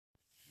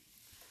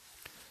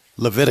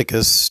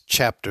Leviticus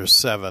chapter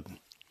 7.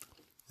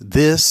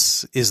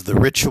 This is the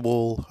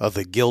ritual of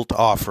the guilt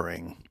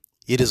offering.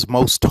 It is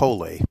most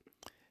holy.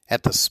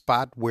 At the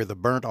spot where the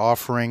burnt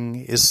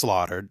offering is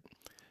slaughtered,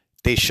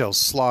 they shall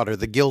slaughter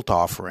the guilt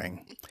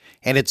offering,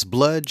 and its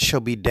blood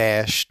shall be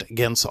dashed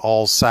against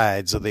all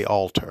sides of the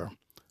altar.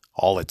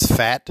 All its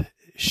fat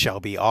shall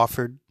be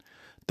offered,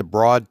 the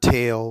broad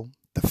tail,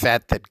 the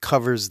fat that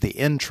covers the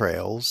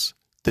entrails,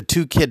 the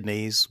 2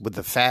 kidneys with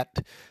the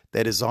fat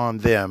that is on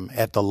them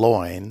at the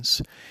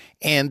loins,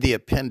 and the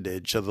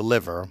appendage of the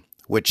liver,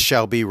 which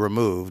shall be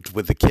removed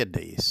with the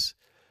kidneys.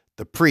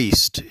 The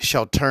priest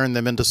shall turn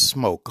them into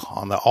smoke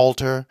on the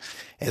altar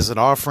as an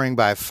offering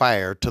by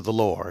fire to the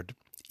Lord.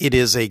 It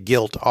is a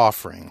guilt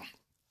offering.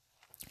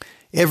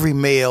 Every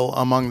male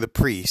among the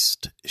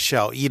priests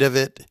shall eat of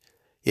it.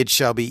 It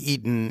shall be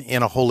eaten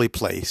in a holy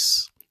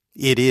place.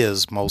 It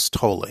is most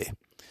holy.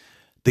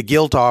 The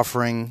guilt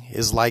offering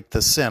is like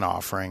the sin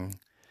offering.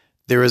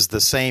 There is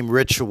the same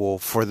ritual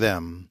for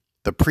them.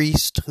 The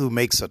priest who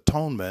makes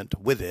atonement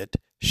with it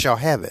shall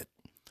have it.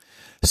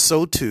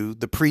 So too,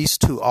 the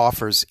priest who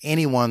offers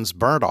anyone's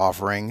burnt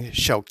offering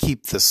shall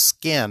keep the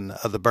skin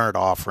of the burnt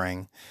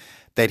offering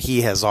that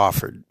he has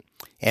offered,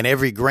 and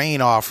every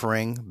grain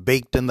offering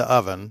baked in the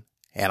oven,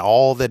 and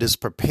all that is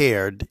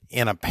prepared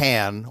in a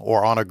pan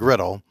or on a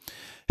griddle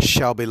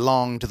shall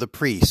belong to the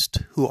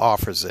priest who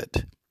offers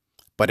it.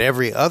 But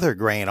every other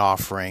grain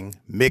offering,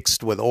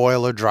 mixed with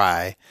oil or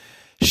dry,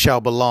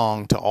 shall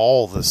belong to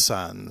all the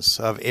sons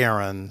of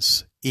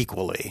Aaron's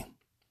equally.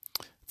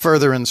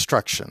 Further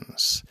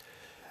instructions.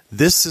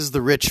 This is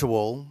the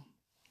ritual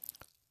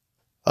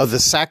of the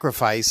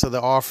sacrifice of the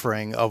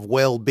offering of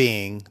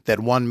well-being that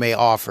one may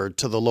offer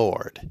to the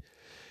Lord.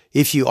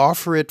 If you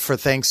offer it for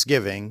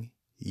thanksgiving,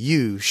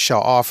 you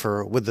shall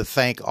offer with the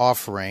thank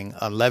offering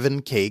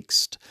unleavened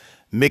cakes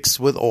mixed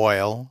with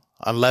oil,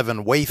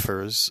 unleavened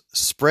wafers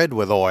spread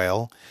with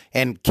oil,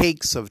 and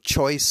cakes of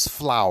choice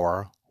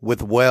flour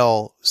with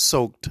well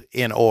soaked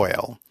in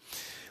oil.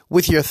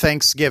 With your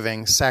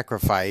thanksgiving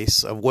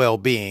sacrifice of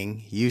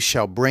well-being, you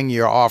shall bring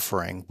your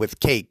offering with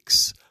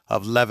cakes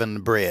of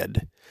leavened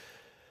bread.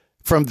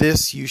 From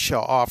this you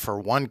shall offer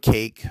 1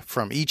 cake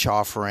from each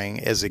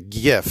offering as a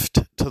gift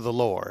to the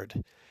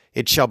Lord.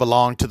 It shall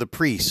belong to the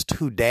priest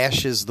who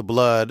dashes the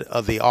blood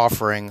of the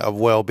offering of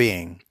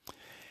well-being.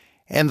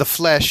 And the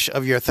flesh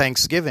of your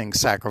thanksgiving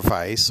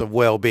sacrifice of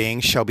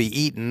well-being shall be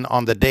eaten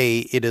on the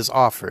day it is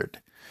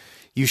offered.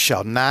 You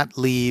shall not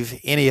leave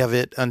any of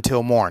it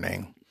until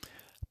morning.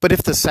 But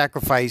if the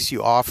sacrifice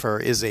you offer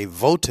is a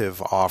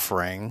votive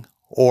offering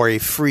or a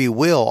free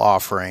will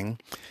offering,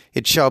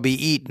 it shall be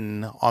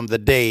eaten on the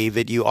day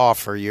that you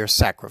offer your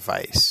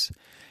sacrifice.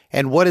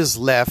 And what is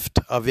left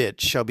of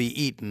it shall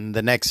be eaten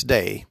the next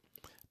day.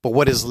 But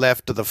what is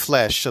left of the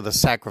flesh of the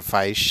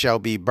sacrifice shall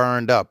be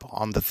burned up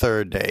on the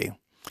 3rd day.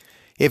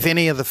 If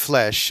any of the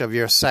flesh of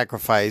your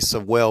sacrifice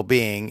of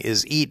well-being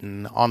is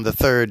eaten on the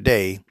 3rd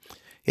day,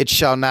 it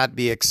shall not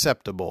be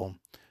acceptable,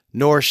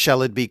 nor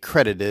shall it be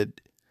credited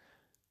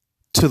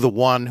to the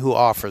one who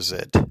offers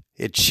it.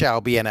 It shall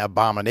be an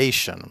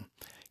abomination,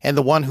 and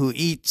the one who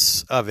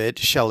eats of it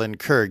shall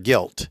incur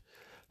guilt.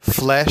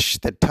 Flesh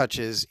that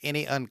touches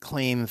any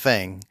unclean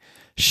thing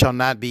shall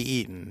not be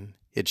eaten.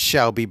 It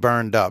shall be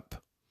burned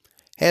up.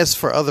 As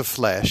for other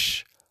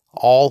flesh,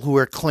 all who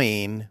are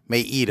clean may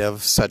eat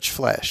of such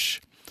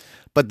flesh.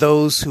 But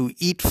those who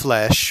eat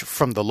flesh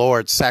from the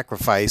Lord's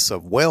sacrifice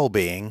of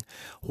well-being,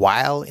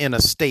 while in a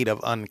state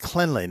of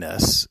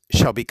uncleanliness,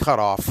 shall be cut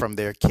off from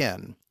their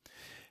kin.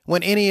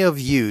 When any of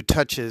you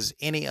touches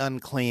any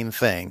unclean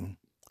thing,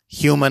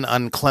 human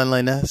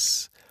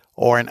uncleanliness,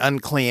 or an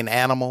unclean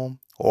animal,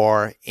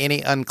 or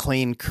any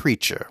unclean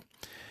creature,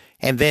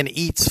 and then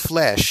eats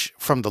flesh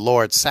from the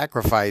Lord's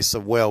sacrifice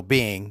of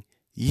well-being,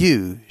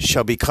 you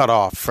shall be cut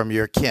off from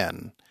your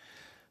kin.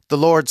 The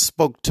Lord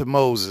spoke to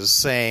Moses,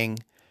 saying,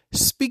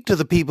 Speak to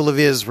the people of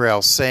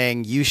Israel,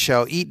 saying, You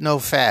shall eat no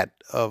fat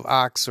of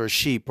ox or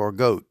sheep or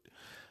goat.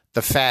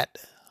 The fat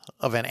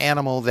of an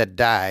animal that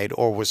died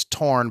or was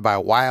torn by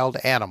wild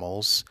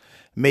animals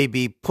may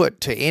be put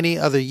to any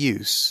other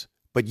use,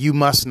 but you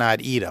must not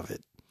eat of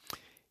it.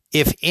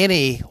 If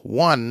any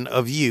one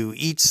of you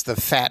eats the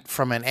fat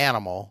from an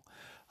animal,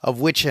 of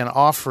which an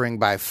offering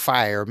by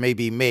fire may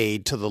be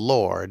made to the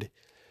Lord,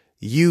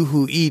 you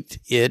who eat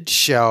it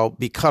shall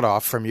be cut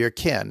off from your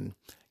kin.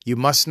 You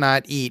must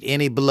not eat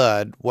any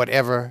blood,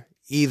 whatever,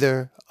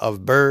 either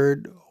of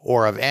bird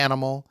or of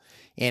animal,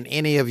 in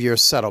any of your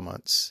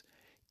settlements.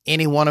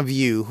 Any one of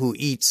you who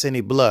eats any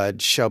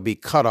blood shall be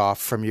cut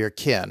off from your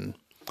kin.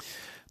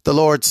 The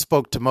Lord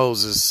spoke to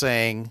Moses,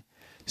 saying,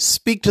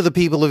 Speak to the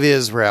people of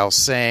Israel,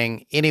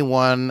 saying, Any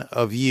one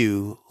of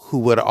you who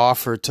would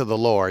offer to the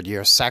Lord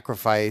your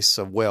sacrifice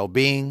of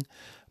well-being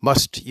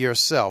must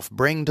yourself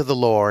bring to the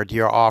Lord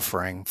your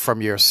offering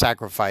from your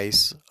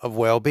sacrifice of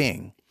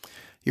well-being.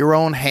 Your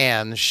own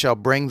hands shall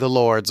bring the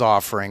Lord's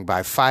offering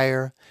by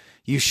fire.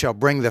 You shall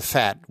bring the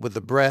fat with the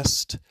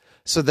breast,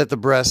 so that the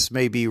breast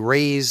may be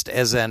raised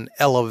as an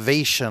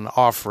elevation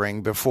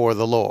offering before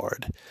the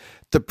Lord.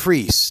 The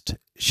priest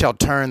shall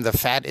turn the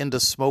fat into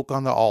smoke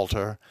on the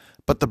altar,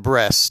 but the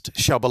breast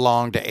shall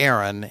belong to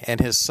Aaron and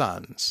his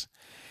sons.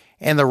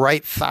 And the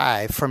right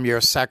thigh from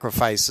your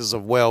sacrifices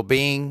of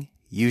well-being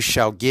you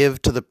shall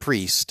give to the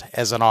priest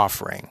as an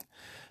offering.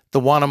 The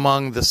one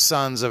among the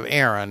sons of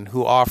Aaron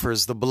who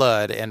offers the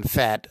blood and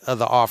fat of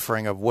the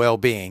offering of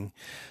well-being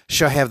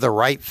shall have the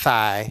right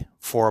thigh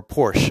for a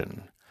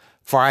portion.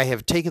 For I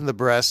have taken the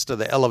breast of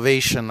the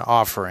elevation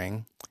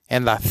offering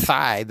and the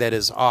thigh that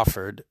is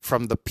offered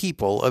from the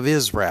people of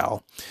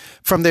Israel,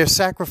 from their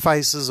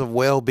sacrifices of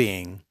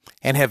well-being,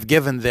 and have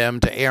given them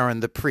to Aaron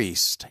the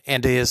priest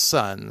and to his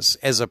sons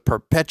as a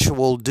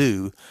perpetual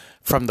due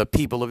from the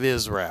people of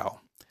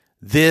Israel.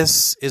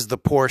 This is the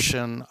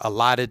portion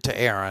allotted to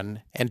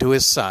Aaron and to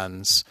his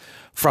sons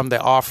from the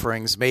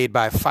offerings made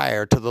by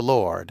fire to the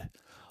Lord.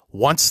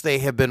 Once they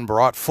have been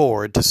brought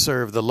forward to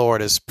serve the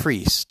Lord as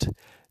priest,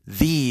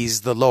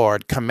 these the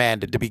Lord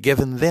commanded to be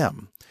given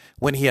them,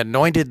 when he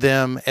anointed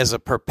them as a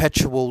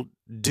perpetual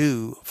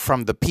due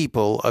from the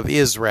people of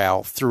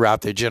Israel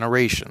throughout their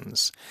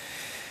generations.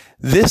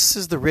 This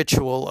is the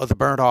ritual of the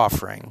burnt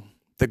offering,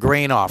 the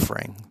grain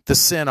offering, the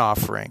sin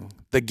offering,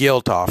 the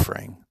guilt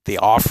offering, the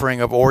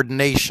offering of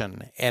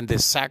ordination, and the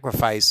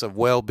sacrifice of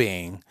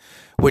well-being,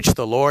 which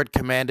the Lord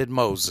commanded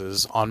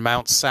Moses on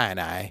Mount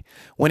Sinai,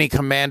 when he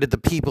commanded the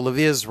people of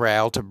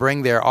Israel to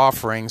bring their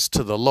offerings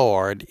to the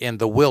Lord in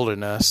the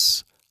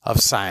wilderness of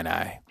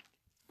Sinai.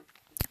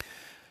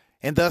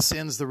 And thus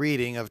ends the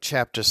reading of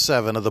chapter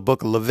 7 of the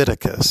book of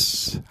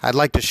Leviticus. I'd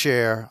like to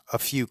share a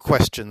few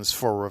questions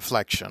for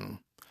reflection.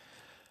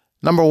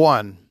 Number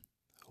 1,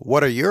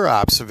 what are your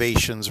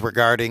observations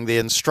regarding the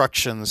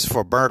instructions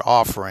for burnt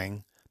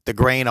offering, the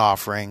grain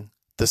offering,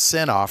 the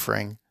sin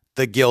offering,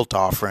 the guilt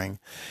offering,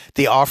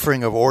 the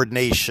offering of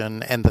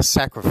ordination, and the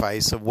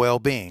sacrifice of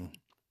well-being?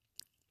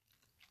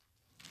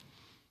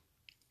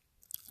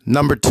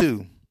 Number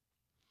 2,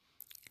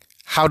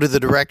 how do the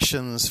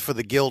directions for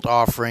the guilt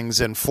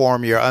offerings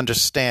inform your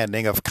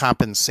understanding of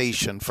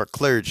compensation for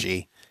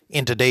clergy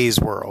in today's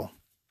world?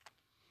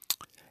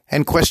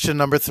 And question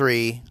number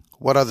 3,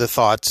 what other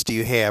thoughts do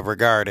you have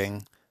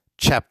regarding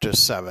chapter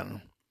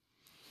 7?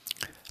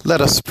 Let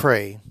us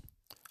pray.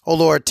 O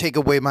Lord, take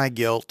away my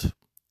guilt.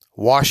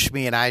 Wash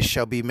me and I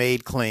shall be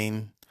made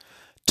clean.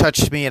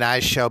 Touch me and I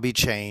shall be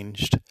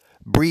changed.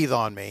 Breathe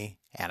on me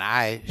and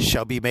I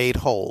shall be made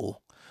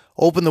whole.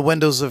 Open the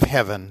windows of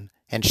heaven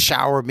and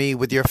shower me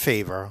with your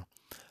favor.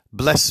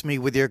 Bless me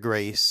with your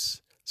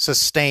grace.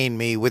 Sustain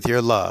me with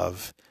your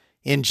love.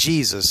 In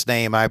Jesus'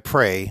 name I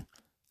pray.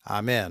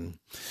 Amen.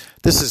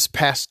 This is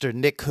Pastor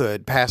Nick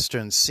Hood, pastor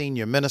and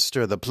senior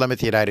minister of the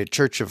Plymouth United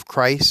Church of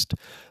Christ,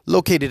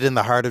 located in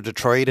the heart of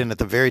Detroit and at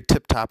the very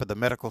tip-top of the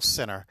Medical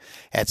Center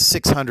at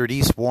 600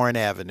 East Warren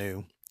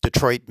Avenue,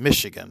 Detroit,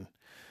 Michigan.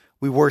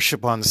 We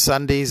worship on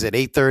Sundays at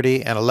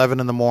 8:30 and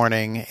 11 in the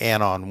morning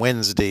and on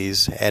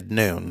Wednesdays at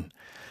noon.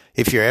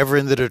 If you're ever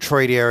in the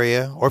Detroit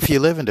area, or if you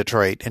live in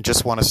Detroit and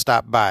just want to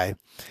stop by,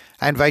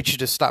 I invite you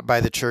to stop by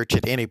the church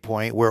at any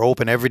point. We're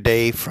open every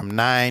day from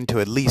 9 to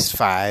at least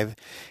 5,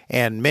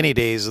 and many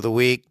days of the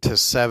week to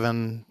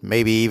 7,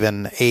 maybe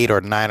even 8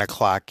 or 9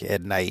 o'clock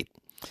at night.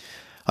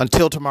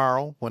 Until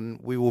tomorrow, when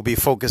we will be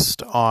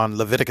focused on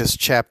Leviticus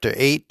chapter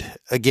 8.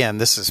 Again,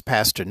 this is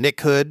Pastor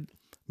Nick Hood.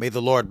 May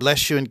the Lord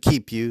bless you and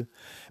keep you.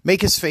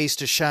 Make his face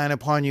to shine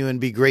upon you and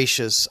be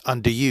gracious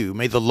unto you.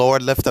 May the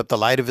Lord lift up the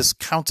light of his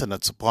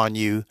countenance upon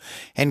you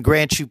and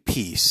grant you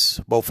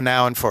peace, both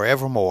now and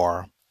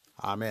forevermore.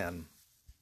 Amen.